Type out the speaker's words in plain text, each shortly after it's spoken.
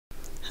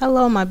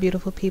Hello my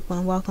beautiful people,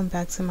 and welcome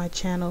back to my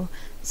channel.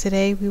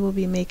 Today we will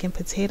be making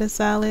potato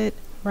salad,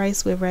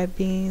 rice with red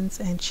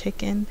beans, and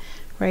chicken.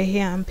 Right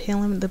here I'm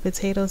peeling the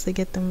potatoes to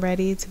get them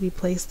ready to be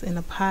placed in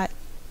a pot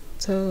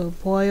to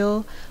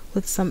boil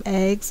with some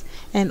eggs,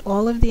 and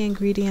all of the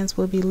ingredients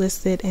will be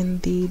listed in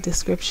the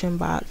description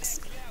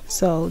box.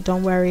 So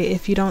don't worry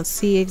if you don't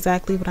see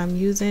exactly what I'm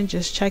using,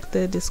 just check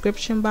the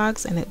description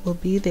box and it will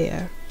be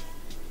there.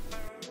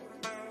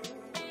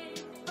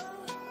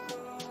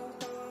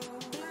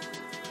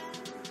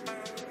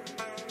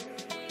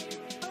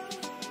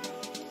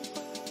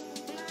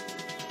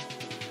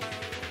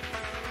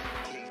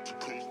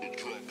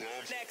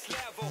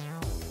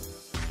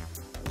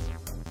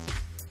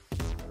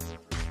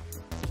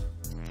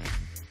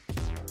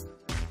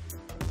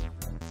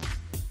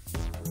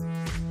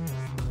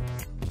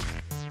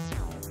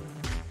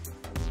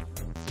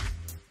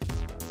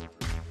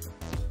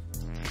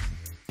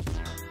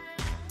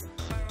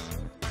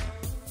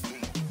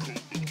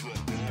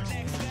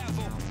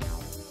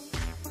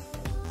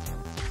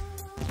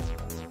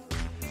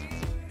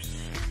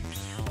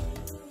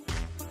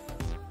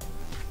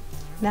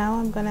 Now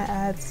I'm going to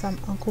add some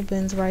Uncle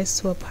Ben's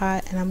rice to a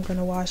pot, and I'm going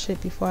to wash it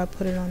before I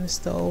put it on the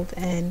stove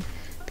and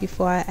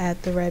before I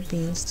add the red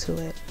beans to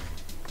it.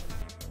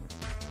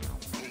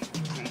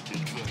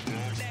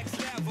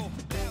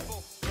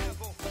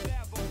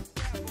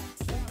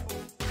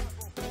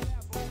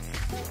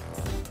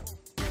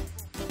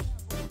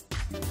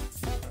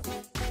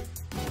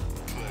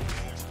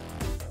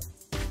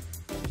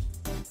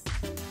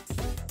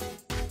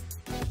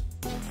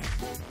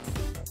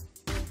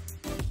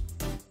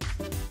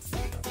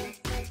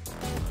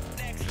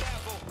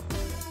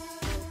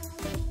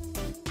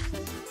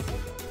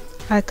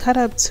 I cut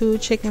up 2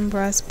 chicken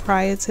breasts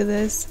prior to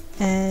this,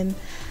 and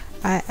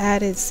I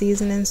added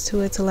seasonings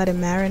to it to let it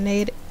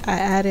marinate. I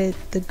added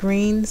the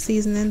green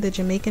seasoning, the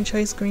Jamaican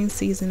choice green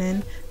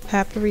seasoning,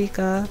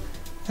 paprika,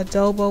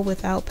 adobo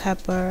without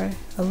pepper,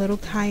 a little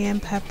cayenne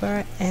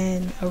pepper,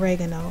 and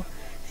oregano.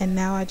 And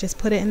now I just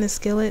put it in the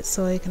skillet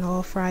so it can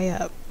all fry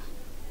up.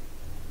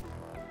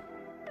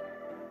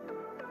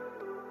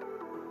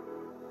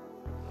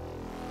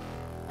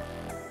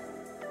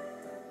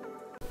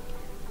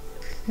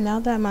 Now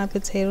that my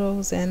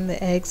potatoes and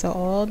the eggs are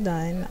all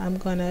done, I'm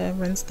gonna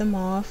rinse them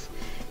off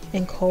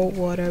in cold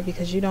water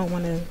because you don't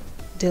want to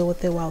deal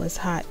with it while it's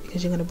hot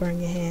because you're gonna burn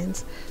your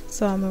hands.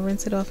 So I'm gonna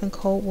rinse it off in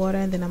cold water,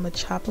 and then I'm gonna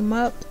chop them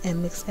up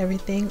and mix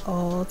everything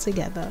all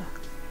together.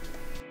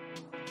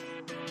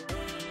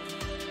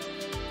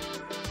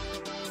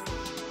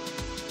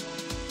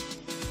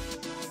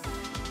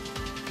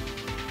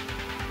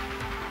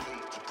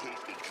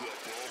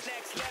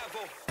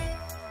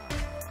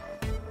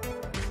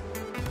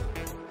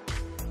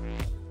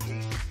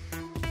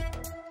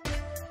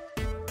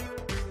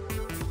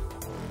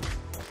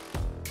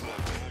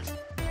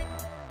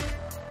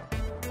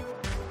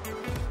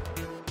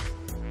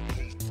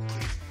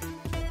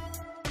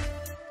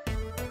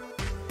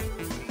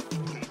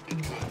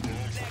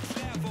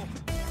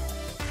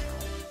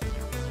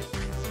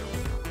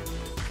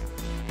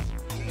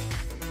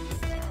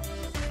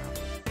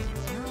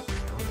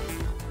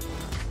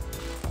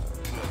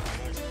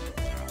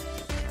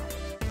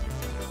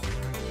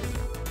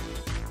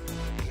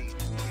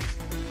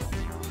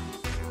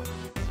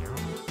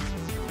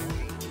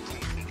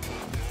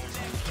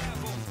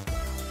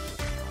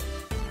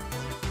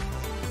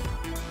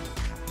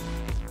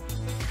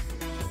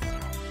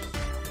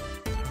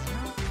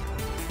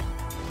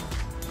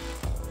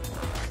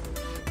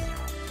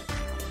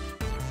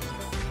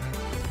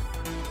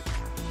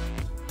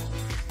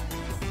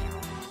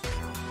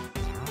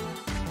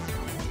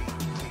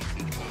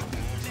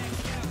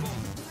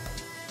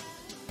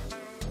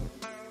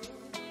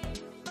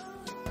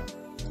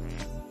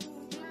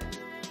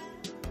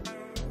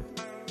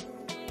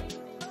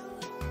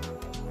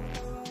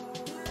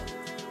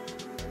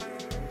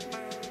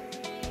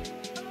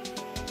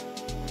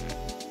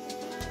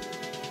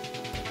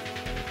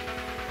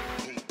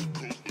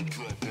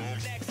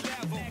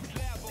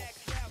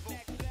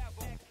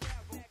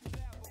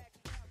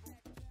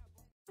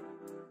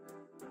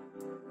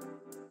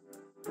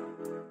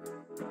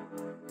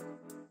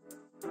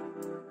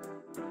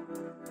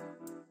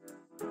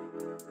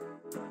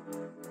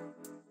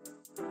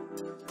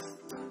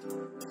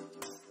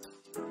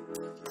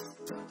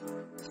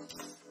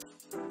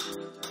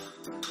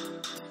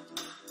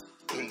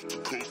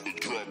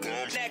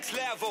 Next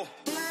level.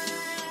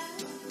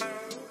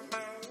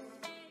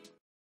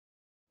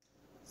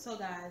 So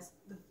guys,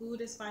 the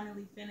food is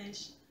finally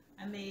finished.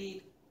 I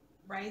made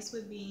rice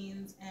with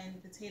beans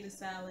and potato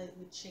salad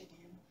with chicken,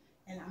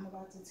 and I'm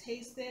about to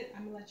taste it.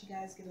 I'm gonna let you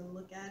guys get a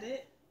look at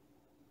it.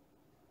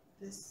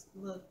 This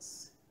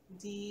looks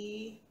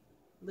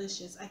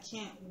delicious. I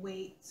can't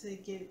wait to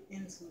get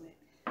into it.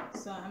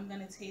 So I'm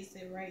gonna taste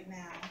it right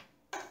now.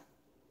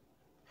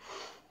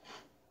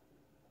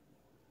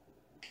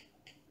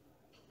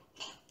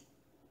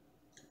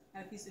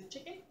 Got a piece of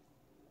chicken.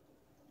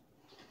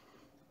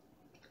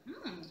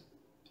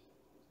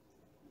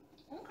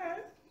 Okay.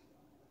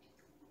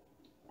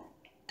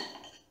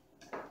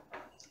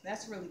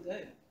 That's really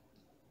good.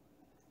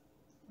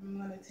 I'm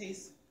gonna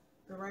taste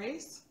the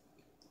rice.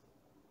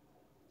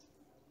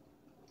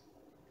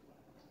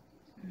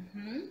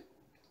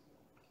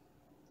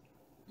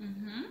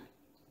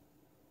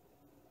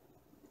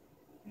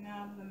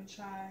 Now I'm gonna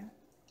try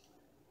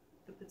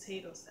the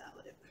potato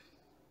salad.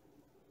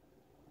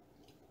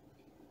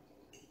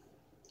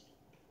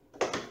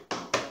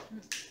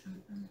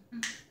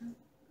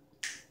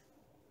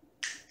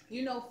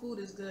 You know food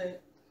is good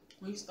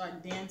when you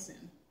start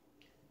dancing.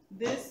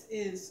 This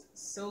is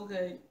so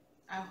good.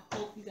 I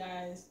hope you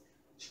guys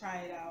try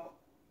it out.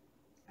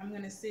 I'm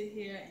gonna sit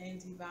here and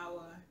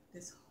devour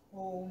this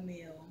whole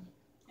meal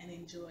and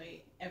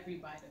enjoy every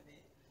bite of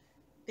it.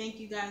 Thank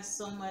you guys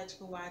so much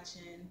for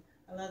watching.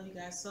 I love you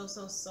guys so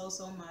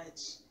much.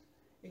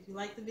 If you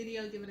like the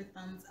video, give it a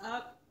thumbs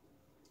up.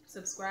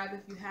 Subscribe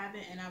if you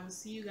haven't, and I will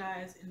see you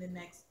guys in the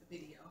next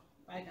video.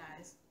 Bye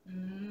guys.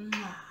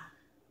 Mwah.